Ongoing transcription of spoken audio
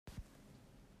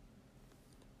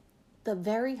The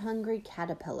Very Hungry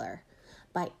Caterpillar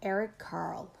by Eric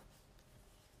Carle.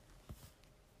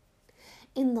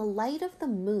 In the light of the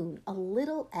moon, a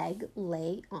little egg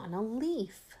lay on a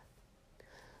leaf.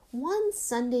 One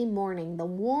Sunday morning, the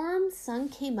warm sun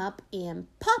came up and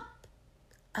pop!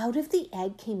 Out of the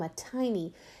egg came a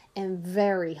tiny and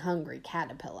very hungry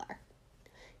caterpillar.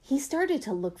 He started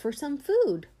to look for some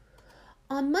food.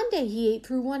 On Monday, he ate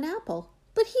through one apple,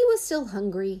 but he was still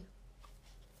hungry.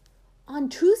 On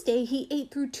Tuesday, he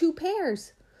ate through 2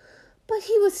 pears, but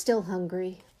he was still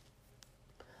hungry.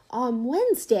 On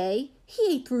Wednesday,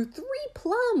 he ate through 3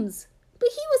 plums, but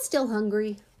he was still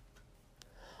hungry.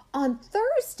 On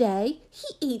Thursday,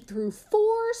 he ate through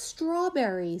 4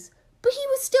 strawberries, but he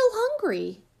was still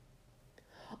hungry.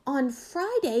 On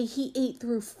Friday, he ate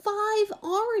through 5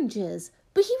 oranges,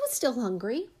 but he was still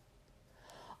hungry.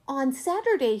 On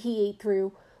Saturday, he ate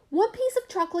through 1 piece of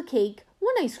chocolate cake,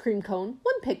 1 ice cream cone,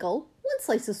 1 pickle, 1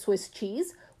 slice of Swiss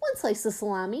cheese, 1 slice of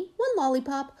salami, 1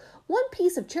 lollipop, 1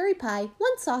 piece of cherry pie,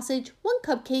 1 sausage, 1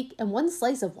 cupcake, and 1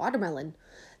 slice of watermelon.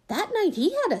 That night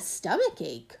he had a stomach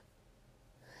ache.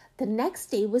 The next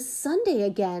day was Sunday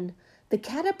again. The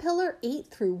caterpillar ate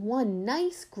through 1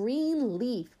 nice green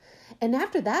leaf, and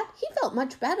after that he felt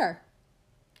much better.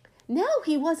 Now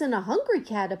he wasn't a hungry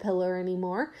caterpillar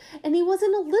anymore, and he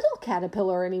wasn't a little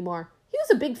caterpillar anymore. He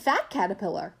was a big fat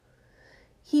caterpillar.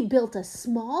 He built a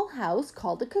small house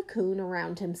called a cocoon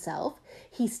around himself.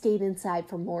 He stayed inside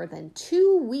for more than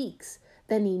 2 weeks.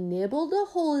 Then he nibbled a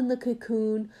hole in the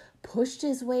cocoon, pushed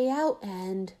his way out,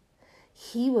 and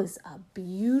he was a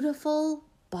beautiful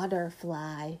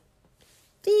butterfly.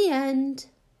 The end.